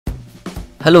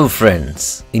Hello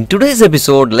friends, in today's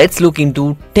episode let's look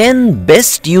into 10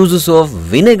 best uses of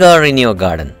vinegar in your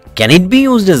garden. Can it be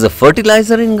used as a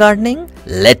fertilizer in gardening?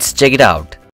 Let's check it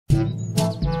out.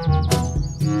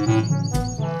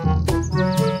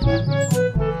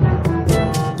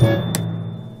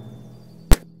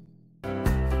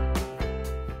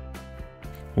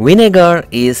 Vinegar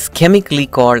is chemically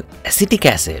called acetic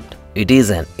acid. It is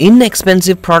an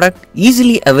inexpensive product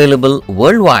easily available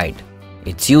worldwide.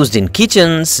 It's used in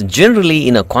kitchens, generally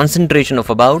in a concentration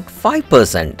of about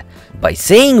 5%. By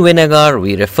saying vinegar,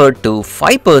 we refer to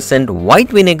 5% white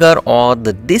vinegar or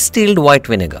the distilled white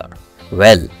vinegar.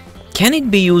 Well, can it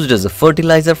be used as a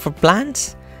fertilizer for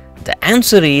plants? The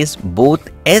answer is both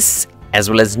yes as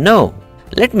well as no.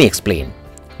 Let me explain.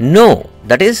 No,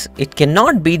 that is, it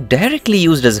cannot be directly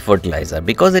used as a fertilizer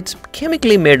because it's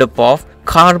chemically made up of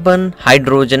carbon,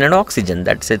 hydrogen and oxygen.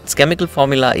 That's its chemical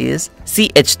formula is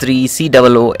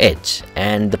CH3COOH,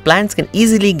 and the plants can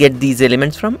easily get these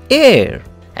elements from air.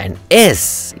 And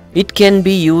yes, it can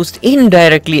be used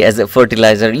indirectly as a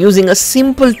fertilizer using a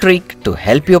simple trick to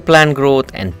help your plant growth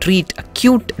and treat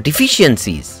acute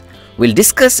deficiencies. We'll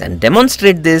discuss and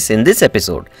demonstrate this in this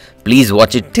episode. Please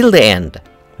watch it till the end.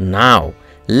 Now,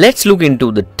 let's look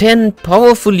into the 10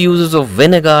 powerful uses of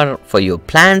vinegar for your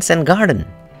plants and garden.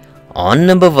 On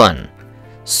number 1,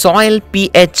 soil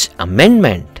pH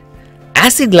amendment.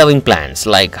 Acid-loving plants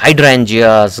like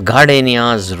hydrangeas,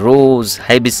 gardenias, rose,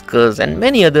 hibiscus and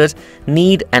many others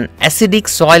need an acidic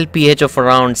soil pH of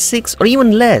around 6 or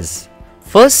even less.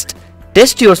 First,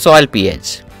 test your soil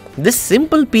pH. This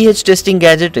simple pH testing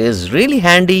gadget is really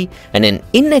handy and an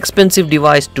inexpensive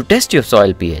device to test your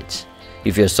soil pH.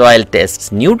 If your soil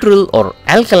tests neutral or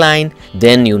alkaline,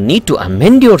 then you need to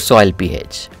amend your soil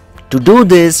pH. To do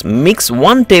this, mix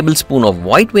 1 tablespoon of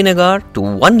white vinegar to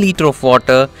 1 liter of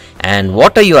water and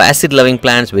water your acid-loving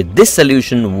plants with this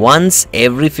solution once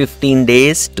every 15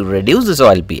 days to reduce the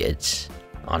soil pH.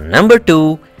 On number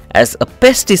 2, as a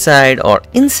pesticide or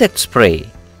insect spray,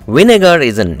 vinegar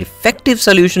is an effective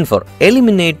solution for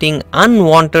eliminating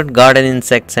unwanted garden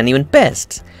insects and even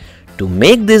pests. To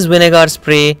make this vinegar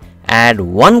spray, add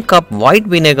 1 cup white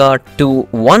vinegar to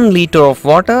 1 liter of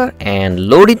water and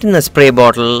load it in a spray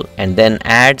bottle, and then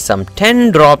add some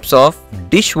 10 drops of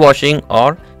dishwashing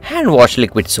or hand wash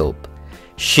liquid soap.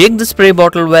 Shake the spray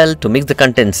bottle well to mix the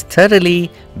contents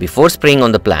thoroughly before spraying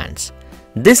on the plants.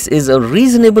 This is a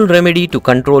reasonable remedy to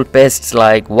control pests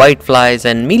like whiteflies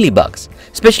and mealybugs,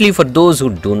 especially for those who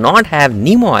do not have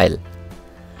neem oil.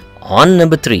 On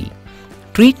number 3,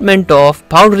 treatment of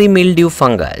powdery mildew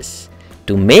fungus.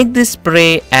 To make this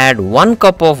spray, add 1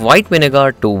 cup of white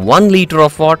vinegar to 1 liter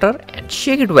of water and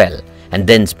shake it well, and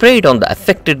then spray it on the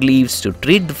affected leaves to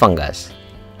treat the fungus.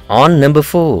 On number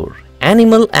 4,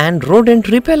 animal and rodent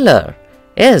repeller.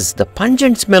 Yes, the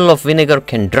pungent smell of vinegar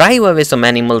can drive away some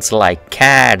animals like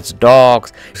cats,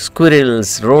 dogs,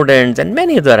 squirrels, rodents and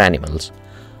many other animals.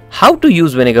 How to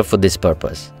use vinegar for this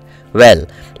purpose? Well,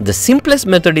 the simplest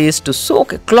method is to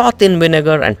soak a cloth in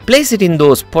vinegar and place it in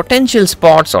those potential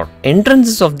spots or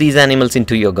entrances of these animals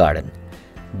into your garden.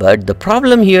 But the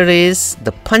problem here is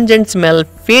the pungent smell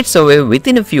fades away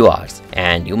within a few hours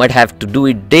and you might have to do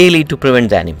it daily to prevent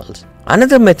the animals.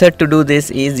 Another method to do this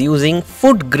is using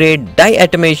food grade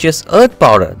diatomaceous earth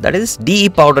powder, that is DE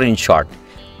powder in short.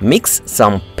 Mix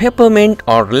some peppermint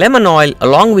or lemon oil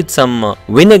along with some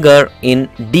vinegar in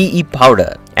DE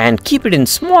powder and keep it in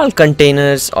small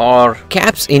containers or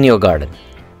caps in your garden.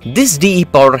 This DE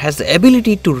powder has the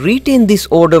ability to retain this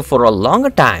odor for a longer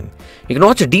time. You can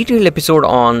watch a detailed episode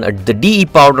on the DE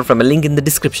powder from a link in the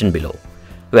description below.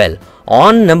 Well,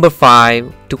 on number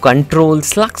 5, to control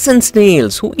slugs and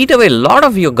snails who eat away a lot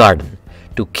of your garden.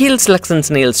 To kill slugs and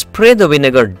snails, spray the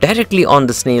vinegar directly on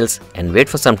the snails and wait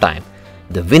for some time.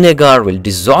 The vinegar will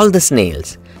dissolve the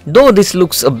snails. Though this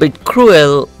looks a bit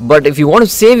cruel, but if you want to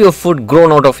save your food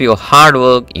grown out of your hard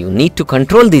work, you need to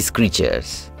control these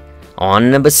creatures. On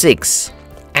number 6,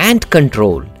 ant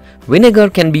control.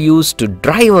 Vinegar can be used to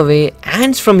drive away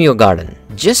ants from your garden.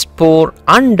 Just pour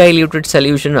undiluted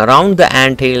solution around the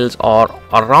ant hills or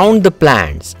around the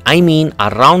plants. I mean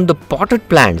around the potted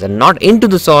plants and not into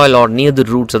the soil or near the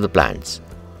roots of the plants.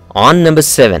 On number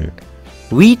 7,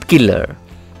 weed killer.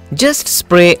 Just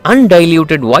spray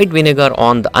undiluted white vinegar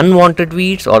on the unwanted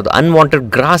weeds or the unwanted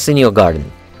grass in your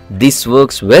garden. This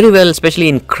works very well especially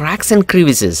in cracks and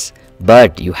crevices.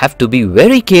 But you have to be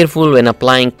very careful when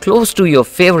applying close to your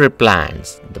favorite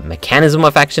plants. The mechanism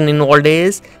of action involved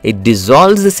is it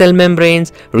dissolves the cell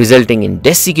membranes, resulting in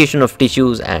desiccation of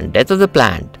tissues and death of the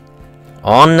plant.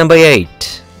 On number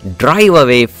 8, drive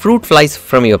away fruit flies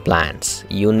from your plants.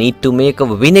 You need to make a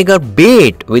vinegar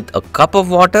bait with a cup of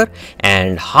water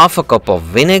and half a cup of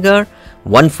vinegar,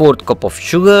 1/4 cup of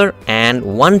sugar and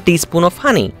 1 teaspoon of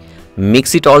honey.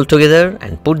 Mix it all together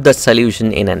and put the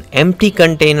solution in an empty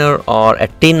container or a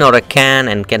tin or a can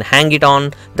and can hang it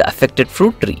on the affected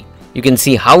fruit tree. You can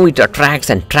see how it attracts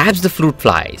and traps the fruit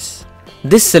flies.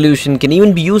 This solution can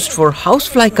even be used for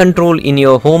housefly control in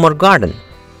your home or garden.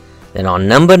 Then on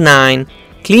number 9,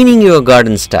 cleaning your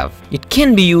garden stuff. It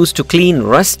can be used to clean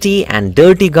rusty and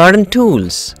dirty garden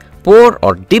tools. Pour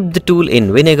or dip the tool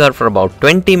in vinegar for about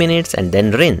 20 minutes and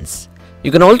then rinse.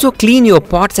 You can also clean your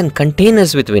pots and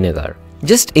containers with vinegar.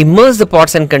 Just immerse the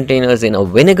pots and containers in a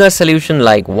vinegar solution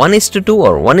like 1:2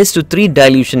 or 1:3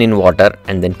 dilution in water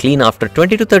and then clean after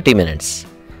 20 to 30 minutes.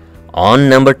 On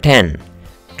number 10,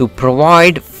 to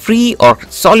provide free or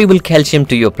soluble calcium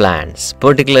to your plants,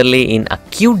 particularly in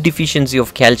acute deficiency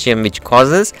of calcium which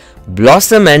causes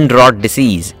blossom and rot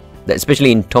disease,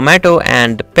 especially in tomato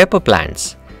and pepper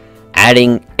plants.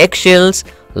 Adding eggshells,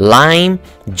 lime,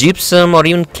 gypsum or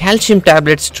even calcium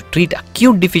tablets to treat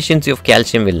acute deficiency of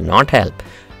calcium will not help.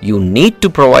 You need to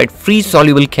provide free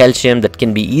soluble calcium that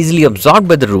can be easily absorbed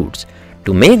by the roots.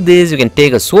 To make this, you can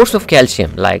take a source of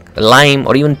calcium like lime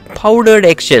or even powdered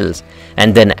eggshells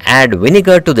and then add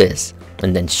vinegar to this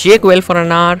and then shake well for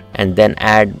an hour and then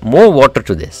add more water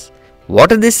to this.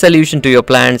 Water this solution to your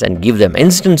plants and give them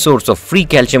instant source of free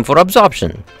calcium for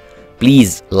absorption.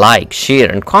 Please like, share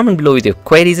and comment below with your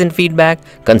queries and feedback.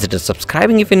 Consider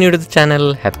subscribing if you're new to the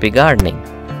channel. Happy gardening!